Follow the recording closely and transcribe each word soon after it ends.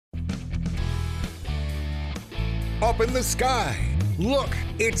up in the sky. Look,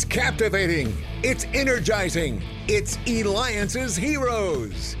 it's captivating. It's energizing. It's Eliance's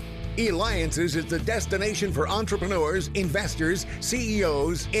Heroes. Eliance's is the destination for entrepreneurs, investors,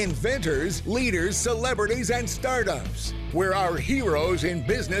 CEOs, inventors, leaders, celebrities, and startups, where our heroes in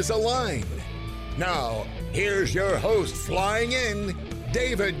business align. Now, here's your host flying in,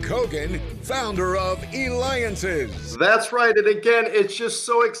 David Kogan, founder of Eliance's. That's right. And again, it's just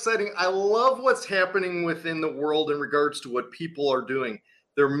so exciting. I love what's happening within the world in regards to what people are doing.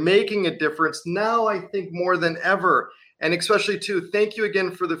 They're making a difference now, I think, more than ever. And especially, too, thank you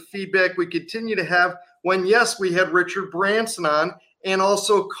again for the feedback we continue to have when, yes, we had Richard Branson on, and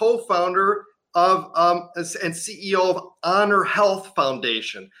also co-founder of and CEO of Honor Health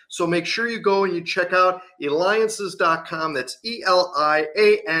Foundation. So make sure you go and you check out Eliances.com. That's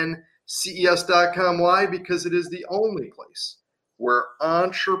ELIANCES.com. Why? Because it is the only place where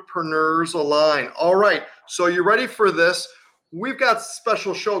entrepreneurs align. All right. So you ready for this? We've got a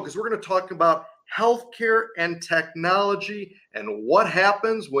special show because we're going to talk about healthcare and technology and what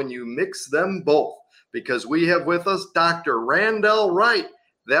happens when you mix them both. Because we have with us Dr. Randell Wright.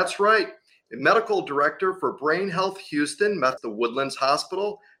 That's right. Medical Director for Brain Health Houston, the Woodlands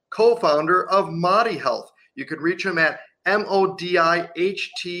Hospital, co-founder of Modi Health. You can reach him at modiht.com.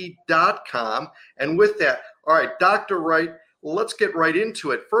 And with that, all right, Dr. Wright, let's get right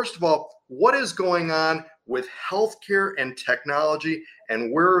into it. First of all, what is going on with healthcare and technology,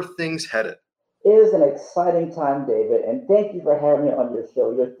 and where are things headed? It is an exciting time, David, and thank you for having me on your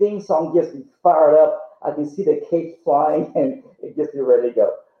show. Your theme song gets me fired up. I can see the capes flying, and it gets me ready to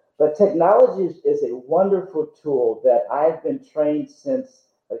go. But technology is a wonderful tool that I've been trained since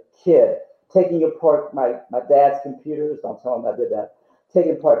a kid, taking apart my dad's computers. Don't tell him I did that.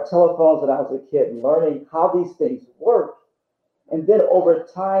 Taking apart telephones when I was a kid and learning how these things work. And then over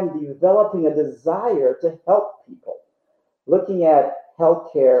time, developing a desire to help people, looking at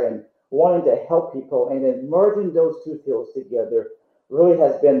healthcare and wanting to help people, and then merging those two fields together really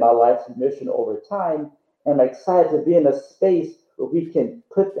has been my life's mission over time. And I'm excited to be in a space where we can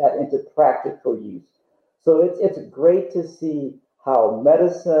put that into practical use. So it's great to see how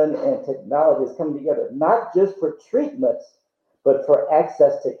medicine and technology is coming together, not just for treatments, but for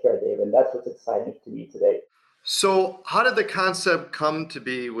access to care, David. And that's what's exciting to me today. So how did the concept come to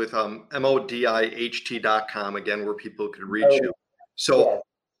be with modiht.com, again, where people could reach you? So yes.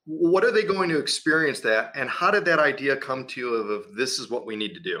 What are they going to experience that? And how did that idea come to you of this is what we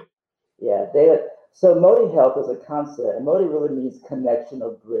need to do? Yeah, David. So Modi Health is a concept, and Modi really means connection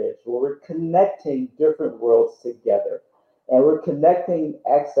or bridge, where we're connecting different worlds together. And we're connecting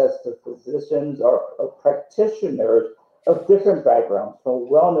access to physicians or practitioners of different backgrounds, from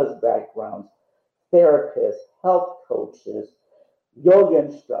wellness backgrounds, therapists, health coaches, yoga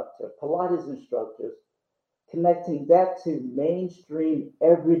instructors, Pilates instructors, connecting that to mainstream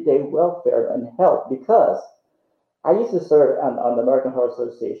everyday welfare and health. Because I used to serve on the American Heart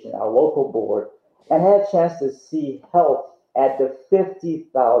Association, our local board, and had a chance to see health at the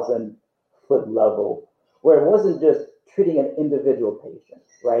 50,000 foot level, where it wasn't just treating an individual patient,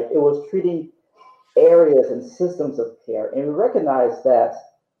 right? It was treating areas and systems of care. And we recognize that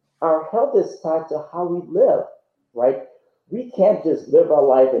our health is tied to how we live, right? We can't just live our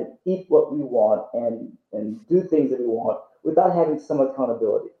life and eat what we want and do things that we want without having some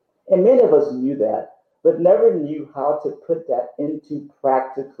accountability. And many of us knew that, but never knew how to put that into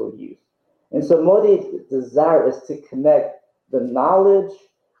practical use. And so Modi's desire is to connect the knowledge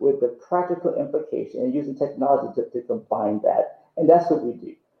with the practical implication and using technology to combine that. And that's what we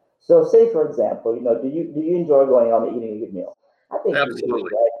do. So say, for example, do you enjoy going out and eating a good meal? I think absolutely. You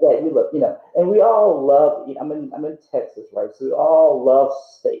do, right? Yeah, you look, and we all love, I'm in Texas, right? So we all love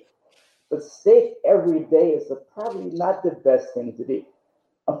steak. But steak every day is probably not the best thing to do.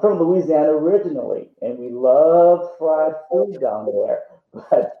 I'm from Louisiana originally, and we love fried food down there,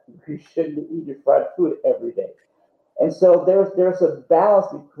 but we shouldn't be eating fried food every day. And so there's a balance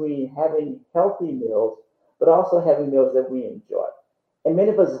between having healthy meals, but also having meals that we enjoy. And many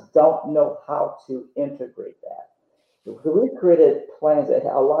of us don't know how to integrate that. So we created plans that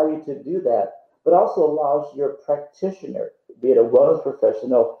allow you to do that, but also allows your practitioner, be it a wellness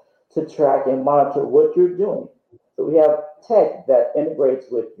professional, to track and monitor what you're doing. So we have tech that integrates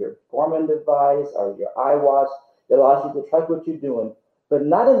with your Garmin device or your iWatch that allows you to track what you're doing, but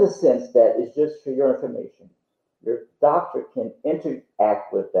not in the sense that it's just for your information. Your doctor can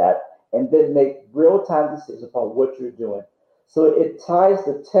interact with that and then make real-time decisions upon what you're doing. So it ties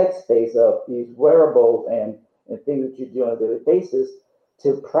the tech space of these wearables and things that you do on a daily basis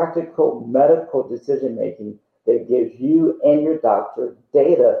to practical medical decision-making that gives you and your doctor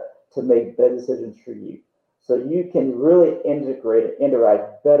data to make better decisions for you. So you can really integrate and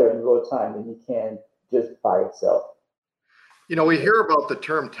interact better in real time than you can just by itself. We hear about the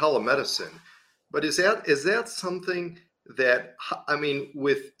term telemedicine, but is that something that,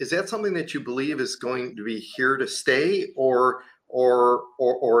 is that something that you believe is going to be here to stay, or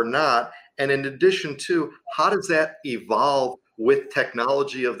not? And in addition to, how does that evolve with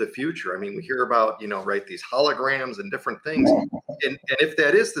technology of the future? We hear about, right, these holograms and different things. And if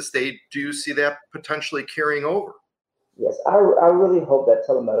that is the state, do you see that potentially carrying over? Yes, I really hope that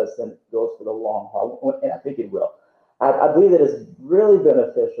telemedicine goes for the long haul, and I think it will. I believe that it's really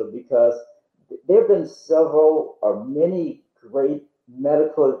beneficial because there have been several or many great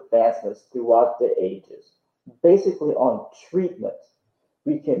medical advancements throughout the ages, basically on treatment.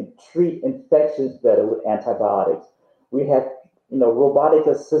 We can treat infections better with antibiotics. We have, robotic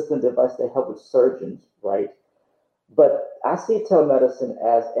assistant devices that help with surgeons, right? But I see telemedicine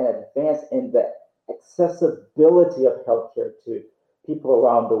as an advance in the accessibility of healthcare to people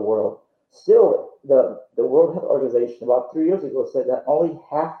around the world. Still, the World Health Organization about 3 years ago said that only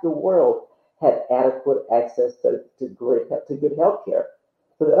half the world had adequate access to good healthcare.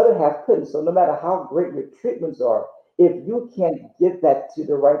 So the other half couldn't. So no matter how great your treatments are, if you can't get that to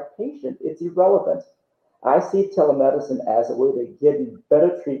the right patient, it's irrelevant. I see telemedicine as a way to get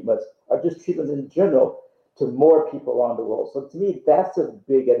better treatments, or just treatments in general, to more people around the world. So to me, that's a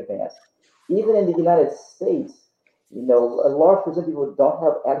big advance. Even in the United States, a large percent of people don't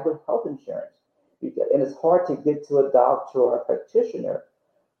have adequate health insurance, and it's hard to get to a doctor or a practitioner.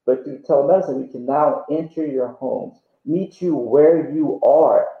 But through telemedicine, we can now enter your homes, meet you where you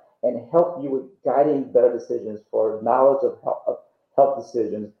are, and help you with guiding better decisions for knowledge of health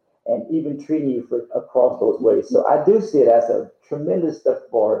decisions, and even treating you across those ways. So I do see it as a tremendous step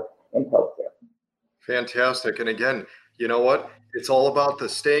forward in healthcare. Fantastic. And again, you know what? It's all about the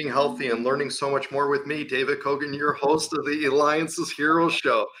staying healthy and learning so much more with me, David Kogan, your host of the Alliances Heroes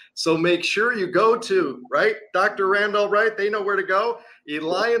Show. So make sure you go to, right, Dr. Randall Wright, they know where to go,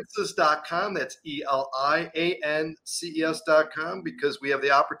 Eliances.com. That's ELIANCES.com, because we have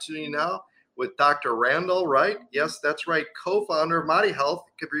the opportunity now with Dr. Randall Wright. Yes, that's right, co-founder of Modi Health.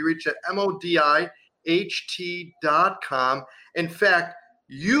 It could be reached at MODIHT.com. In fact,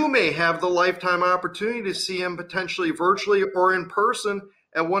 you may have the lifetime opportunity to see him potentially virtually or in person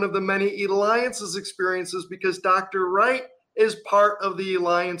at one of the many Alliances experiences, because Dr. Wright is part of the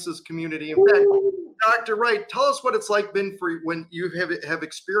Alliances community. In fact, Dr. Wright, tell us what it's like been for when you have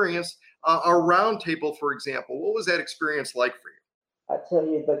experienced a roundtable, for example. What was that experience like for you? I tell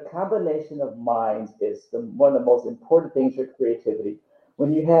you, the combination of minds is one of the most important things for creativity.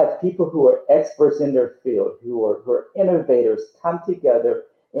 When you have people who are experts in their field, who are innovators, come together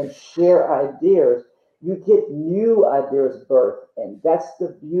and share ideas, you get new ideas birth. And that's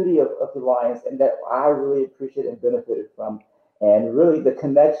the beauty of the Alliance, and that I really appreciate and benefited from. And really the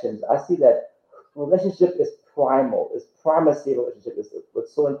connections. I see that relationship is primal, is primacy relationship is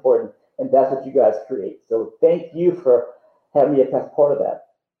what's so important. And that's what you guys create. So thank you for having me as part of that.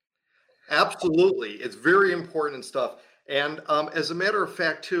 Absolutely. It's very important stuff. And as a matter of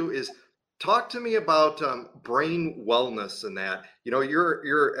fact, too, is talk to me about brain wellness and that.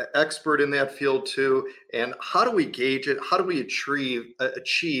 You're an expert in that field too. And how do we gauge it? How do we achieve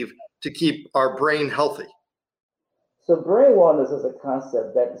to keep our brain healthy? So brain wellness is a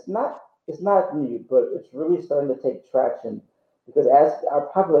concept that it's not new, but it's really starting to take traction, because as our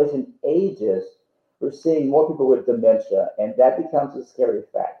population ages, we're seeing more people with dementia, and that becomes a scary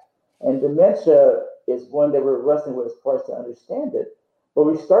fact. And dementia is one that we're wrestling with as far as to understand it. But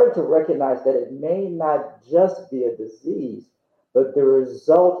we started to recognize that it may not just be a disease, but the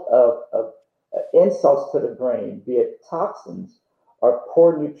result of insults to the brain, be it toxins or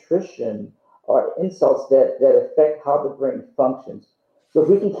poor nutrition or insults that affect how the brain functions. So if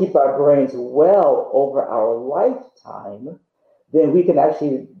we can keep our brains well over our lifetime, then we can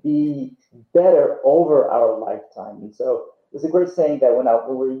actually be better over our lifetime. And so there's a great saying that when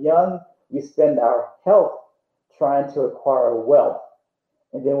we're young, we spend our health trying to acquire wealth.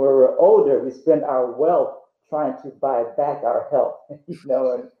 And then when we're older, we spend our wealth trying to buy back our health. It is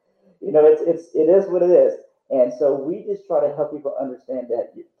what it is. And so we just try to help people understand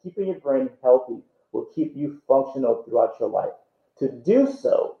that keeping your brain healthy will keep you functional throughout your life. To do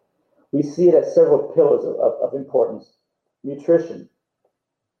so, we see it as several pillars of importance: nutrition,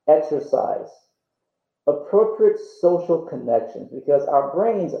 exercise, appropriate social connections, because our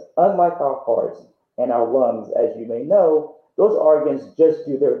brains, unlike our hearts and our lungs, as you may know, those organs just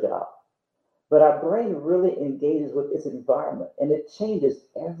do their job. But our brain really engages with its environment, and it changes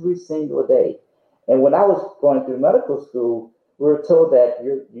every single day. And when I was going through medical school, we were told that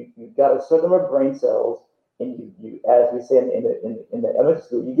you've got a certain number of brain cells, and you as we say in the elementary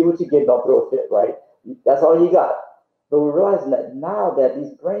school, you get what you get, don't throw a fit, right? That's all you got. But we're realizing that now that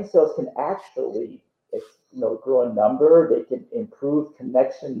these brain cells can actually, grow in number, they can improve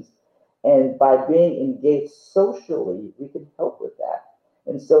connections, and by being engaged socially, we can help with that.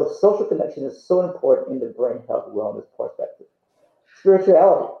 And so social connection is so important in the brain health wellness perspective.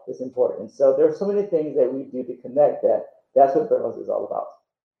 Spirituality is important. And so there's so many things that we do to connect that's what Brain Wellness is all about.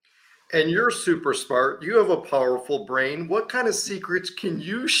 And you're super smart. You have a powerful brain. What kind of secrets can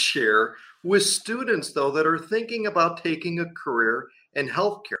you share with students, though, that are thinking about taking a career in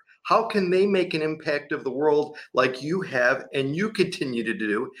healthcare? How can they make an impact of the world like you have and you continue to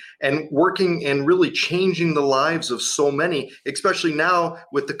do, and working and really changing the lives of so many, especially now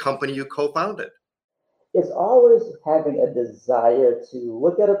with the company you co-founded? It's always having a desire to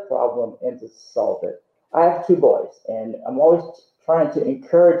look at a problem and to solve it. I have two boys, and I'm always trying to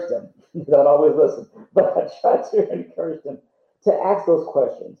encourage them. They don't always listen, but I try to encourage them to ask those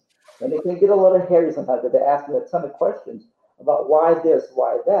questions. And it can get a little hairy sometimes that they ask me a ton of questions about why this,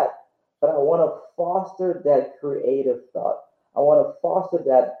 why that. But I want to foster that creative thought. I want to foster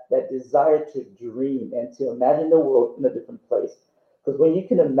that desire to dream and to imagine the world in a different place. Because when you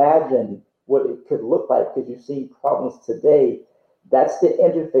can imagine what it could look like, because you've seen problems today, that's the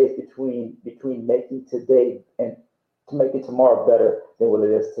interface between making today and to making tomorrow better than what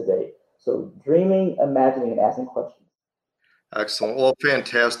it is today. So dreaming, imagining, and asking questions. Excellent. Well,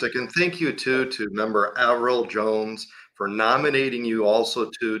 fantastic. And thank you too to member Avril Jones for nominating you also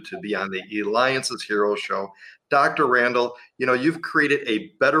to be on the Alliance's Hero Show. Dr. Randall, you've created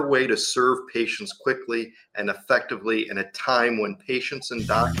a better way to serve patients quickly and effectively in a time when patients and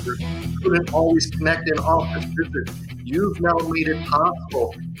doctors couldn't always connect in office visits. You've now made it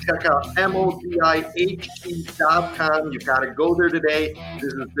possible. Check out modiht.com. You've got to go there today.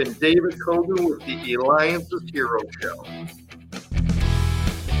 This has been David Kogan with the Alliance's Hero Show.